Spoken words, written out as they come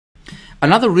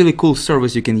Another really cool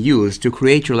service you can use to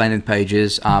create your landing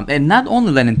pages, and not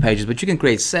only landing pages, but you can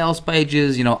create sales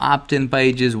pages, opt-in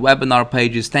pages, webinar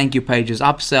pages, thank you pages,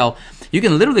 upsell. You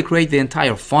can literally create the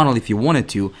entire funnel if you wanted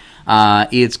to.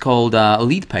 It's called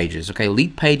Lead Pages. Okay,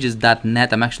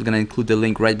 leadpages.net. I'm actually going to include the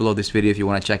link right below this video if you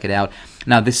want to check it out.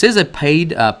 Now, this is a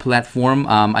paid platform.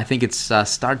 I think it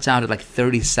starts out at like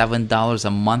 $37 a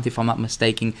month, if I'm not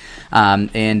mistaken.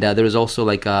 And there is also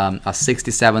like a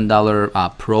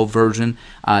 $67 pro version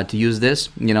to use this.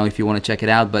 If you want to check it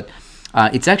out. But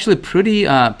it's actually pretty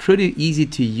easy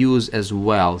to use as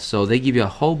well. So they give you a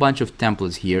whole bunch of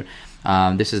templates here.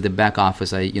 This is the back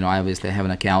office. I obviously have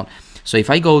an account. So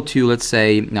if I go to, let's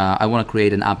say, I want to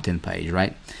create an opt-in page,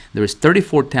 right? There is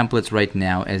 34 templates right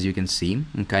now, as you can see,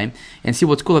 okay? And see,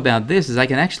 what's cool about this is I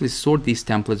can actually sort these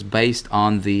templates based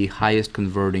on the highest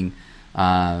converting,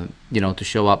 to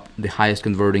show up the highest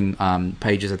converting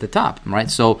pages at the top,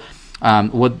 right? So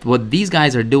what these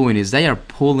guys are doing is they are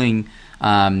pulling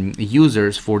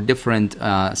users for different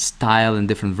style and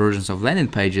different versions of landing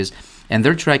pages, and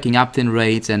they're tracking opt-in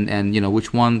rates and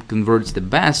which one converts the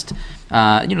best.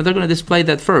 They're going to display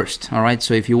that first. All right.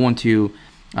 So if you want to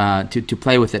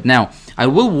play with it, now I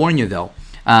will warn you though,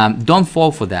 don't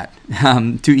fall for that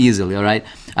too easily. All right.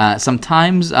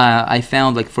 Sometimes I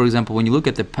found, like, for example, when you look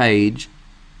at the page,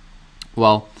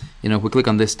 well, if we click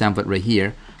on this template right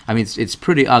here, I mean it's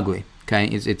pretty ugly. Okay.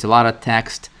 It's a lot of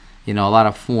text, a lot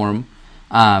of form,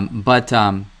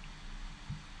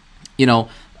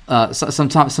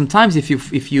 sometimes if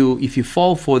you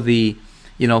fall for the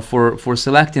for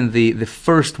selecting the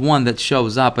first one that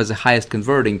shows up as the highest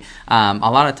converting, a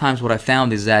lot of times what I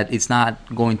found is that it's not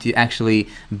going to actually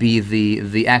be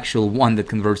the actual one that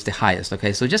converts the highest.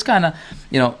 Okay, so just kind of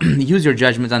use your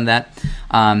judgment on that.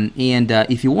 And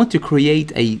if you want to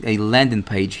create a landing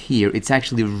page here, it's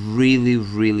actually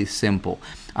really simple.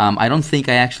 I don't think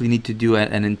I actually need to do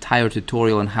an entire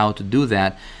tutorial on how to do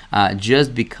that,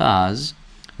 just because,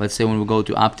 let's say when we go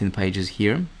to opt-in pages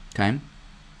here, okay,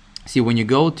 see when you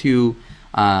go to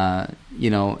when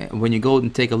you go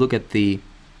and take a look at the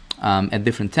at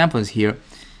different templates here,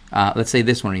 let's say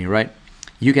this one here, right,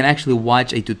 you can actually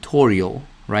watch a tutorial,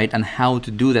 right, on how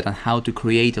to do that, on how to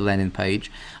create a landing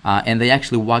page, and they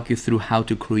actually walk you through how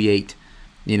to create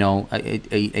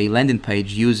a landing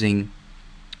page using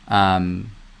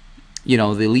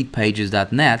the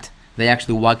leadpages.net. They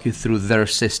actually walk you through their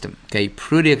system. Okay,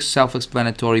 pretty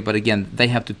self-explanatory, but again, they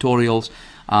have tutorials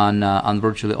on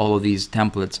virtually all of these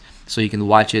templates, so you can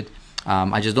watch it.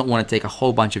 I just don't want to take a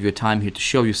whole bunch of your time here to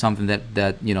show you something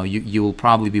that you will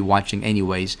probably be watching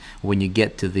anyways when you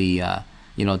get to the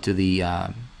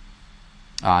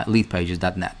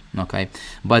leadpages.net. Okay,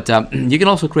 but you can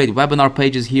also create webinar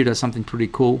pages here. That's something pretty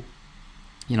cool.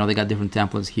 They got different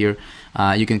templates here.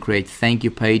 You can create thank you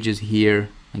pages here.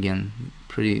 Again,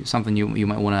 pretty something you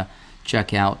might want to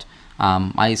check out.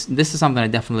 This is something I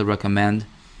definitely recommend.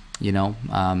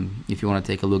 If you want to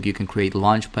take a look, you can create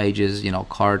launch pages,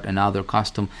 cart and other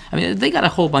custom. I mean, they got a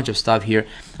whole bunch of stuff here.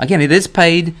 Again, it is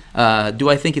paid. Do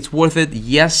I think it's worth it?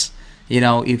 Yes.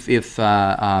 If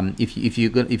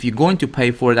you're going to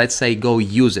pay for it, I'd say go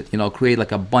use it. Create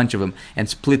like a bunch of them and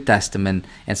split test them,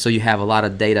 and so you have a lot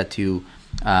of data to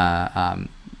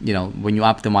when you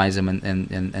optimize them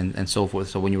and so forth,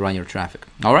 so when you run your traffic.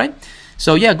 All right,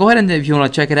 so yeah, go ahead and if you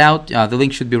want to check it out, the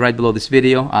link should be right below this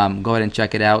video. Go ahead and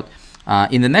check it out.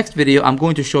 In the next video, I'm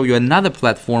going to show you another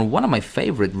platform, one of my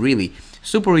favorite, really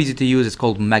super easy to use. It's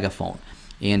called Megaphone,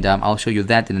 and I'll show you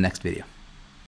that in the next video.